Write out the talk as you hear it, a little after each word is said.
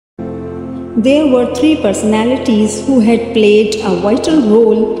There were three personalities who had played a vital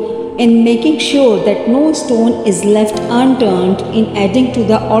role in making sure that no stone is left unturned in adding to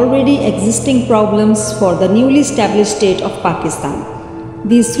the already existing problems for the newly established state of Pakistan.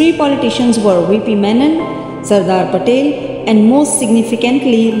 These three politicians were V.P. Menon, Sardar Patel, and most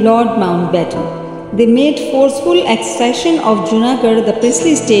significantly Lord Mountbatten. They made forceful accession of Junagarh, the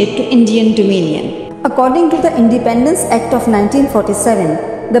princely state, to Indian dominion. According to the Independence Act of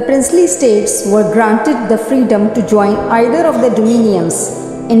 1947, the princely states were granted the freedom to join either of the dominions,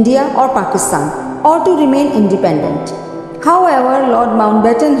 India or Pakistan, or to remain independent. However, Lord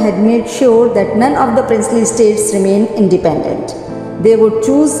Mountbatten had made sure that none of the princely states remain independent. They would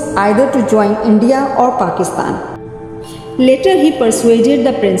choose either to join India or Pakistan. Later, he persuaded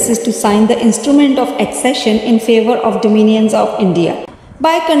the princes to sign the instrument of accession in favor of dominions of India.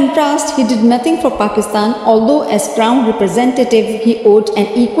 By contrast, he did nothing for Pakistan, although as crown representative he owed an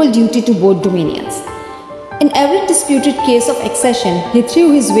equal duty to both dominions. In every disputed case of accession, he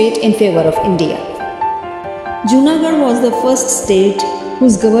threw his weight in favor of India. Junagarh was the first state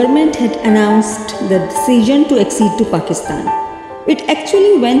whose government had announced the decision to accede to Pakistan. It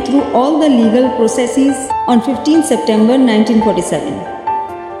actually went through all the legal processes on 15 September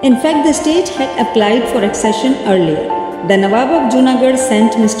 1947. In fact, the state had applied for accession earlier. The Nawab of Junagarh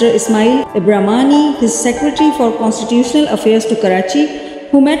sent Mr. Ismail Ibramani, his secretary for constitutional affairs, to Karachi,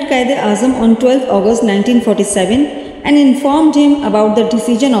 who met Quaid-e-Azam on 12 August 1947 and informed him about the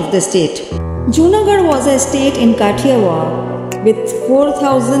decision of the state. Junagarh was a state in Kathiawar with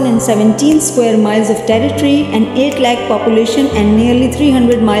 4,017 square miles of territory and 8 lakh population and nearly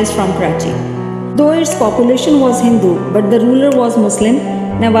 300 miles from Karachi. Though its population was Hindu, but the ruler was Muslim,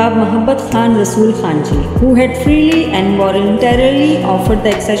 Nawab Muhabbat Khan Rasool Khanji, who had freely and voluntarily offered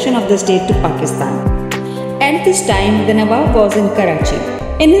the accession of the state to Pakistan. At this time, the Nawab was in Karachi.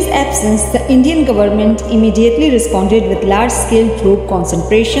 In his absence, the Indian government immediately responded with large-scale troop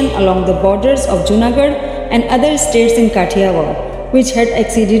concentration along the borders of Junagarh and other states in Kathiawar, which had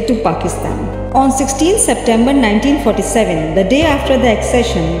acceded to Pakistan. On 16 September 1947, the day after the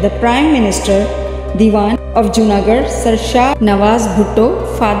accession, the Prime Minister, Diwan of Junagarh, Sir Shah Nawaz Bhutto,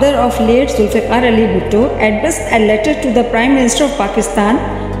 father of late Zulfikar Ali Bhutto, addressed a letter to the Prime Minister of Pakistan,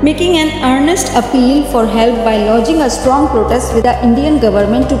 making an earnest appeal for help by lodging a strong protest with the Indian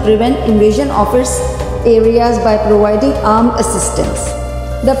government to prevent invasion of its areas by providing armed assistance.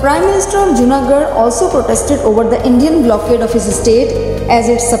 The Prime Minister of Junagarh also protested over the Indian blockade of his state as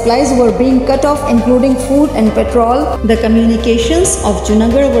its supplies were being cut off, including food and petrol. The communications of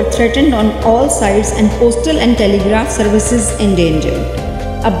Junagarh were threatened on all sides and postal and telegraph services endangered.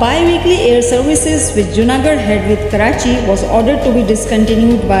 A bi-weekly air services which Junagarh had with Karachi was ordered to be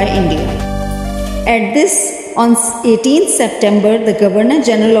discontinued by India. At this, on 18 September, the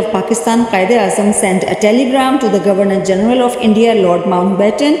Governor-General of Pakistan, Quaid-e-Azam, sent a telegram to the Governor-General of India, Lord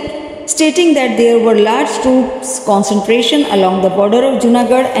Mountbatten, stating that there were large troops concentration along the border of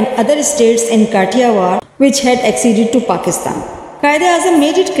Junagarh and other states in Kathiawar which had acceded to Pakistan. Quaid-e-Azam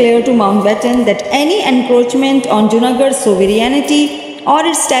made it clear to Mountbatten that any encroachment on Junagarh's sovereignty or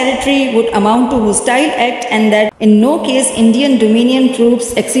its territory would amount to hostile act and that in no case Indian dominion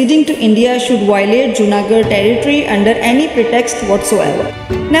troops acceding to India should violate Junagarh territory under any pretext whatsoever.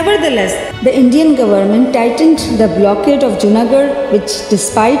 Nevertheless, the Indian government tightened the blockade of Junagarh, which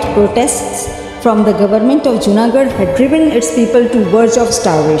despite protests from the government of Junagarh had driven its people to verge of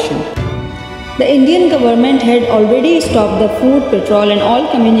starvation. The Indian government had already stopped the food, petrol and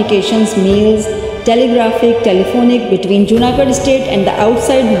all communications, mails, telegraphic, telephonic between Junagarh state and the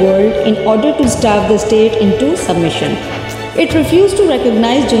outside world in order to starve the state into submission. It refused to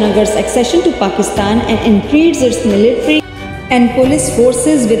recognize Junagarh's accession to Pakistan and increased its military and police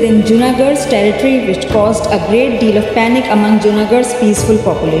forces within Junagarh's territory, which caused a great deal of panic among Junagarh's peaceful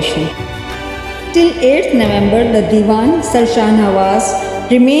population. Till 8th November, the Diwan, Sir Shah Nawaz,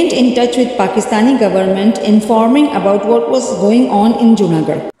 remained in touch with Pakistani government, informing about what was going on in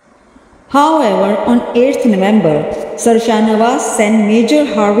Junagarh. However, on 8th November, Sir Shah Nawaz sent Major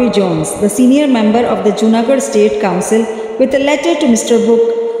Harvey Jones, the senior member of the Junagarh State Council, with a letter to Mr.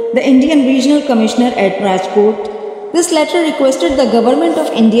 Book, the Indian Regional Commissioner at Rajkot. This letter requested the Government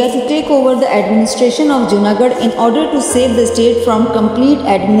of India to take over the administration of Junagarh in order to save the state from complete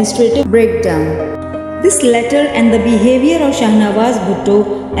administrative breakdown. This letter and the behavior of Shahnawaz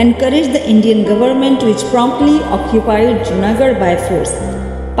Bhutto encouraged the Indian government, which promptly occupied Junagarh by force.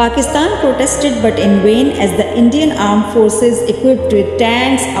 Pakistan protested but in vain, as the Indian armed forces equipped with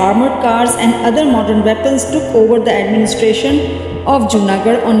tanks, armored cars and other modern weapons took over the administration of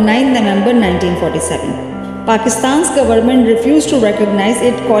Junagarh on 9 November 1947. Pakistan's government refused to recognize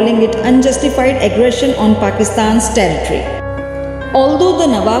it, calling it unjustified aggression on Pakistan's territory. Although the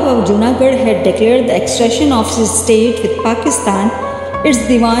Nawab of Junagarh had declared the accession of his state with Pakistan, its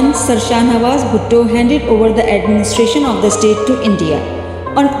Diwan Sir Shahnawaz Bhutto handed over the administration of the state to India.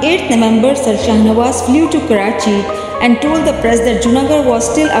 On 8th November, Sir Shahnawaz flew to Karachi and told the press that Junagarh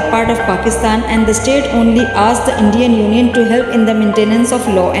was still a part of Pakistan and the state only asked the Indian Union to help in the maintenance of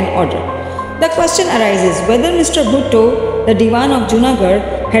law and order. The question arises whether Mr. Bhutto, the Diwan of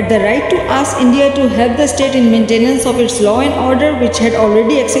Junagarh, had the right to ask India to help the state in maintenance of its law and order, which had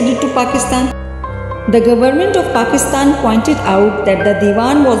already acceded to Pakistan. The government of Pakistan pointed out that the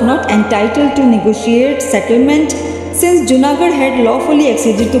Diwan was not entitled to negotiate settlement since Junagarh had lawfully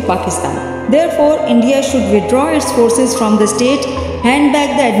acceded to Pakistan. Therefore, India should withdraw its forces from the state, hand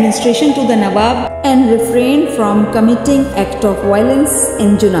back the administration to the Nawab, and refrain from committing act of violence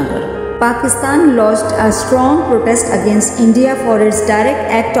in Junagarh. Pakistan lodged a strong protest against India for its direct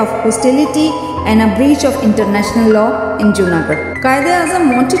act of hostility and a breach of international law in Junagarh.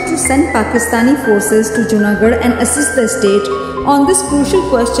 Quaid-e-Azam wanted to send Pakistani forces to Junagarh and assist the state on this crucial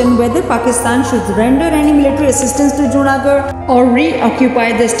question whether Pakistan should render any military assistance to Junagarh or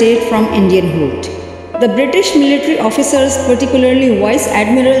reoccupy the state from Indian rule. The British military officers, particularly Vice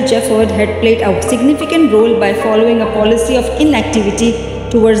Admiral Jefford, had played a significant role by following a policy of inactivity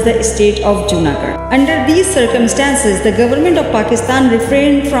towards the state of Junagarh. Under these circumstances, the government of Pakistan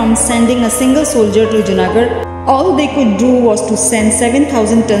refrained from sending a single soldier to Junagarh. All they could do was to send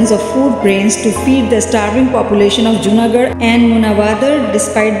 7,000 tons of food grains to feed the starving population of Junagarh and Munavadar,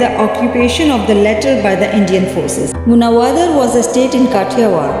 despite the occupation of the latter by the Indian forces. Munavadar was a state in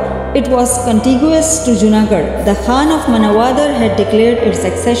Kathiawar. It was contiguous to Junagarh. The Khan of Munavadar had declared its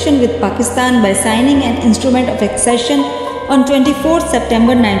accession with Pakistan by signing an instrument of accession on 24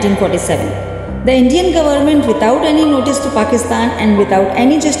 September 1947. The Indian government, without any notice to Pakistan and without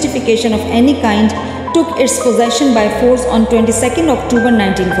any justification of any kind, took its possession by force on 22 October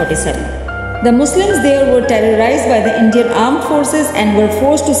 1947. The Muslims there were terrorized by the Indian armed forces and were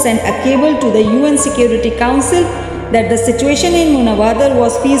forced to send a cable to the UN Security Council that the situation in Munavadar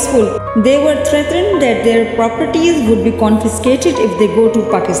was peaceful. They were threatened that their properties would be confiscated if they go to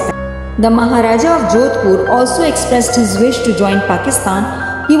Pakistan. The Maharaja of Jodhpur also expressed his wish to join Pakistan.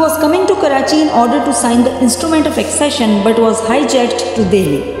 He was coming to Karachi in order to sign the instrument of accession but was hijacked to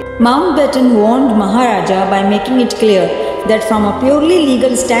Delhi. Mountbatten warned Maharaja by making it clear that from a purely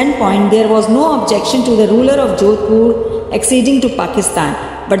legal standpoint there was no objection to the ruler of Jodhpur acceding to Pakistan,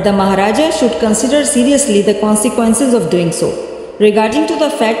 but the Maharaja should consider seriously the consequences of doing so, regarding to the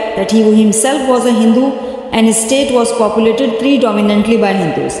fact that he himself was a Hindu and his state was populated predominantly by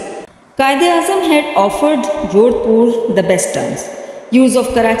Hindus. Quaid-e-Azam had offered Jodhpur the best terms: use of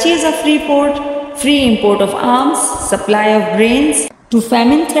Karachi as a free port, free import of arms, supply of grains to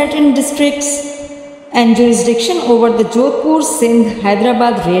famine-threatened districts, and jurisdiction over the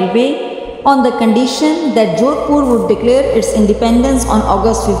Jodhpur-Sindh-Hyderabad railway on the condition that Jodhpur would declare its independence on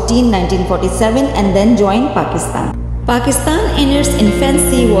August 15, 1947 and then join Pakistan. Pakistan in its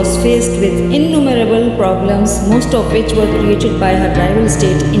infancy was faced with innumerable problems, most of which were created by her rival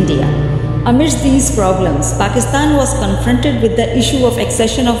state India. Amidst these problems, Pakistan was confronted with the issue of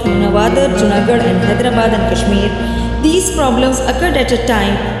accession of Munavadar, Junagarh and Hyderabad and Kashmir. These problems occurred at a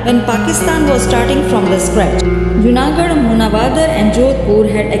time when Pakistan was starting from the scratch. Junagarh, Munavadar and Jodhpur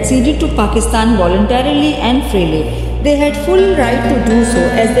had acceded to Pakistan voluntarily and freely. They had full right to do so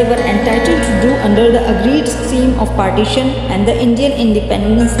as they were entitled to do under the agreed scheme of partition and the Indian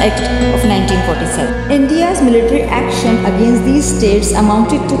Independence Act of 1947. India's military action against these states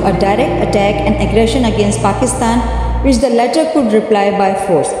amounted to a direct attack and aggression against Pakistan, which the latter could reply by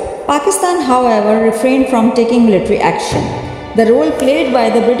force. Pakistan, however, refrained from taking military action. The role played by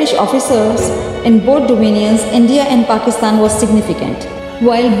the British officers in both dominions, India and Pakistan, was significant.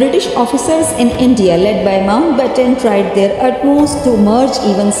 While British officers in India led by Mountbatten tried their utmost to merge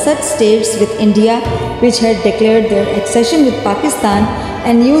even such states with India which had declared their accession with Pakistan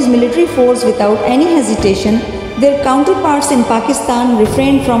and use military force without any hesitation, their counterparts in Pakistan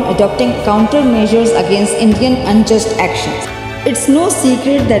refrained from adopting countermeasures against Indian unjust actions. It's no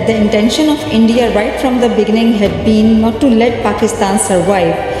secret that the intention of India right from the beginning had been not to let Pakistan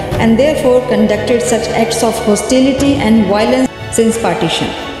survive and therefore conducted such acts of hostility and violence since partition.